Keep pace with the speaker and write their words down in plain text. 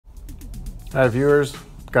Hi viewers,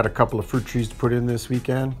 got a couple of fruit trees to put in this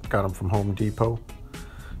weekend. Got them from Home Depot.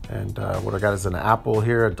 And what I got is an apple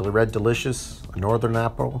here, a red delicious, a northern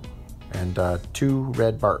apple, and 2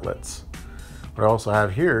 red Bartletts. What I also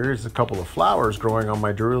have here is a couple of flowers growing on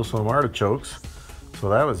my Jerusalem artichokes. So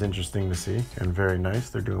that was interesting to see and very nice.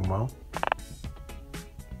 They're doing well.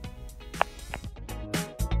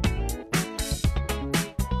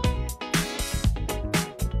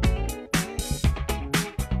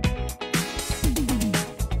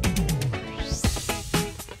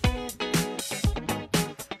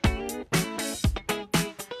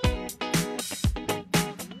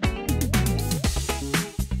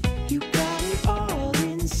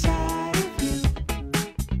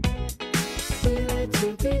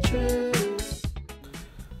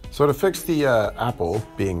 So to fix the apple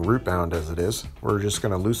being root bound as it is, we're just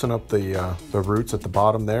going to loosen up the roots at the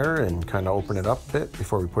bottom there and kind of open it up a bit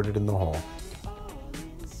before we put it in the hole.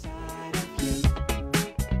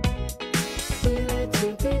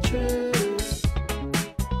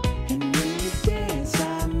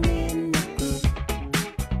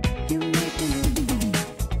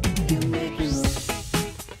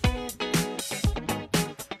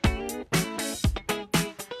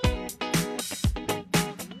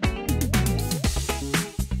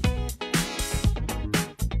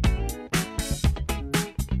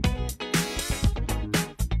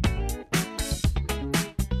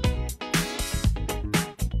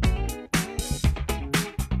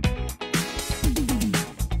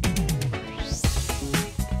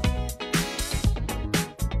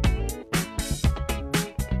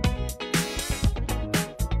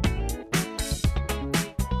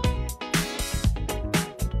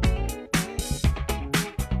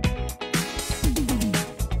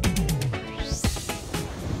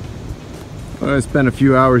 I spent a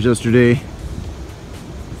few hours yesterday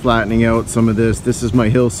flattening out some of this. This is my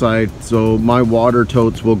hillside, so my water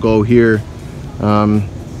totes will go here.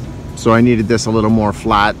 So I needed this a little more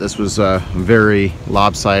flat. This was very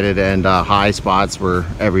lopsided and high spots were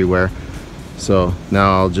everywhere. So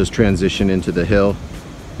now I'll just transition into the hill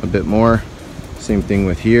a bit more. Same thing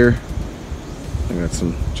with here. I got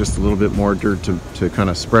just a little bit more dirt to kind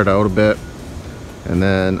of spread out a bit. And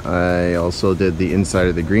then I also did the inside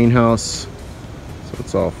of the greenhouse. So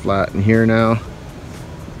it's all flat in here now,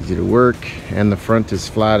 easy to work, and the front is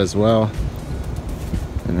flat as well,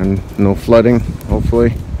 and then no flooding,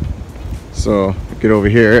 hopefully. So get over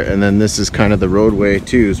here, and then this is kind of the roadway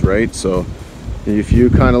too, right? So if you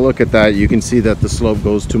kind of look at that, you can see that the slope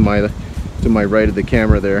goes to my right of the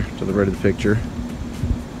camera there, to the right of the picture.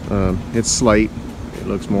 It's slight. It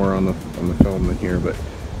looks more on the film than here, but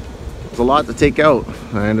it's a lot to take out.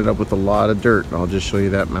 I ended up with a lot of dirt. I'll just show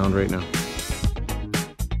you that mound right now.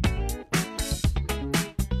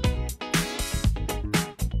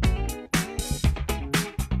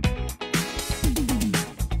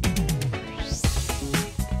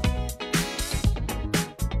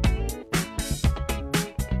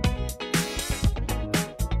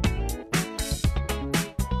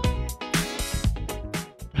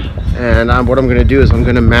 And what I'm going to do is I'm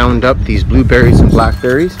going to mound up these blueberries and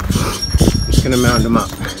blackberries. Just going to mound them up.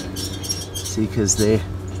 See, because they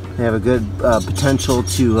have a good potential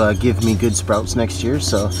to give me good sprouts next year.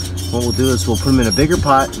 So what we'll do is we'll put them in a bigger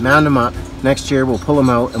pot, mound them up. Next year we'll pull them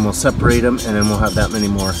out and we'll separate them, and then we'll have that many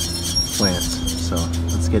more plants. So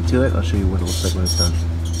let's get to it. I'll show you what it looks like when it's done.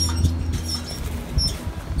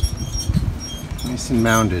 Nice and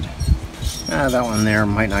mounded. That one there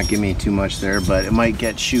might not give me too much there, but it might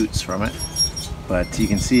get shoots from it. But you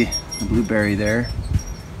can see the blueberry there,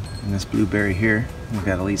 and this blueberry here. We've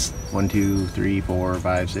got at least 1, 2, 3, 4,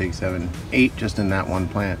 5, 6, 7, 8 just in that one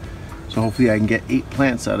plant. So hopefully I can get 8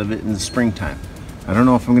 plants out of it in the springtime. I don't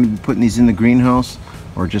know if I'm going to be putting these in the greenhouse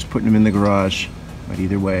or just putting them in the garage, but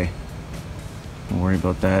either way, we'll worry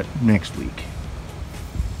about that next week.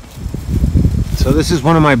 So this is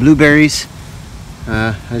one of my blueberries.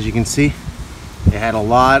 As you can see, it had a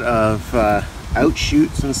lot of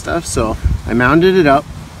outshoots and stuff, so I mounded it up,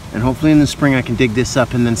 and hopefully in the spring I can dig this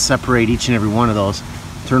up and then separate each and every one of those,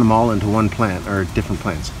 turn them all into one plant or different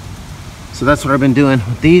plants. So that's what I've been doing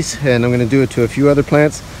with these, and I'm going to do it to a few other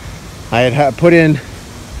plants. I had put in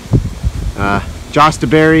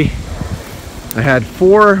Jostaberry. I had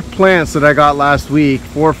 4 plants that I got last week,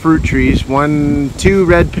 4 fruit trees, 2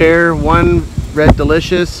 red pear, 1 red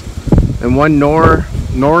delicious, and 1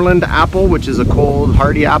 Norland apple, which is a cold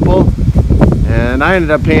hardy apple. And I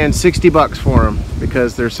ended up paying 60 bucks for them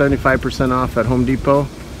because they're 75% off at Home Depot.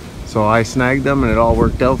 So I snagged them and it all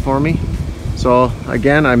worked out for me. So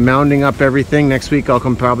again, I'm mounding up everything. Next week I'll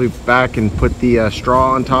come probably back and put the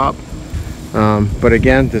straw on top. But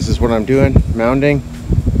again, this is what I'm doing, mounding.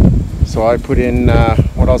 So I put in,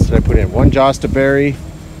 what else did I put in? 1 Josta berry,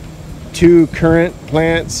 2 currant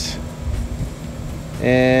plants,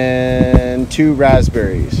 and 2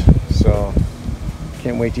 raspberries. So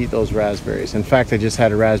can't wait to eat those raspberries. In fact, I just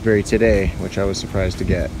had a raspberry today, which I was surprised to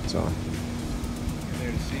get. So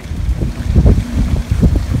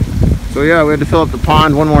yeah, we had to fill up the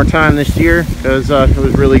pond one more time this year because it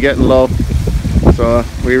was really getting low. So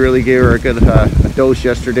we really gave her a good a dose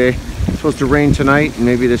yesterday. It's supposed to rain tonight and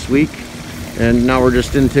maybe this week. And now we're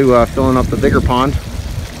just into filling up the bigger pond.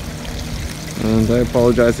 And I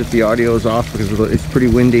apologize if the audio is off because it's pretty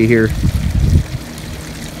windy here.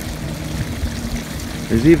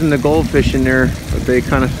 There's even the goldfish in there, but they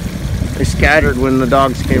scattered when the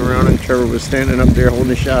dogs came around and Trevor was standing up there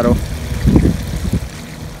holding a shadow.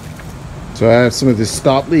 So I have some of this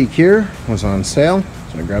stop leak here, was on sale.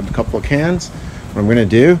 So I grabbed a couple of cans. What I'm gonna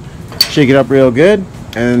do, shake it up real good,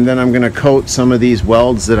 and then I'm gonna coat some of these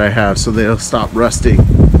welds that I have so they'll stop rusting.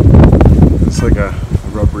 It's like a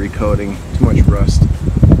rubbery coating, too much rust.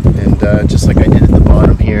 And just like I did at the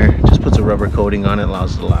bottom here, just puts a rubber coating on it,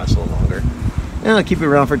 allows it to last a little longer. And I'll keep it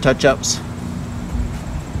around for touch-ups.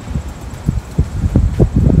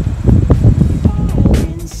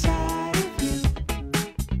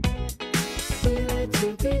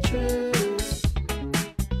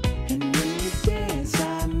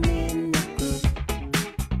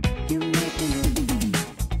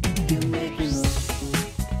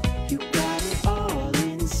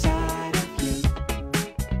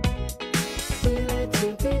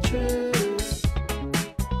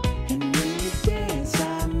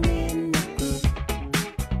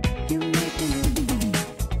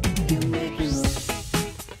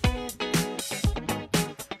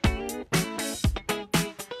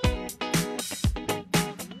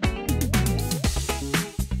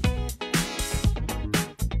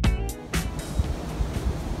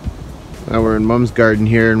 Now we're in Mom's garden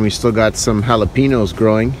here and we still got some jalapenos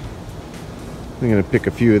growing. I'm gonna pick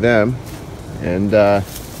a few of them. And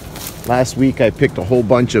last week I picked a whole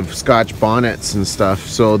bunch of Scotch bonnets and stuff.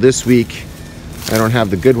 So this week I don't have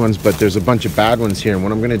the good ones, but there's a bunch of bad ones here. And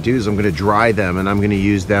what I'm gonna do is I'm gonna dry them and I'm gonna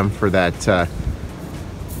use them for that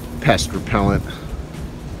pest repellent.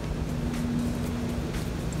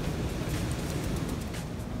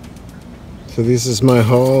 So this is my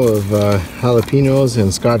haul of jalapenos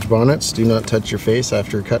and Scotch bonnets. Do not touch your face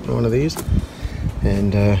after cutting one of these.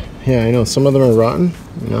 And yeah, I know some of them are rotten,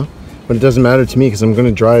 you know, but it doesn't matter to me because I'm going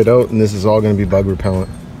to dry it out and this is all going to be bug repellent.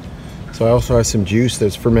 So I also have some juice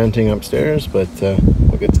that's fermenting upstairs, but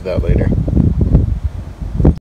we'll get to that later.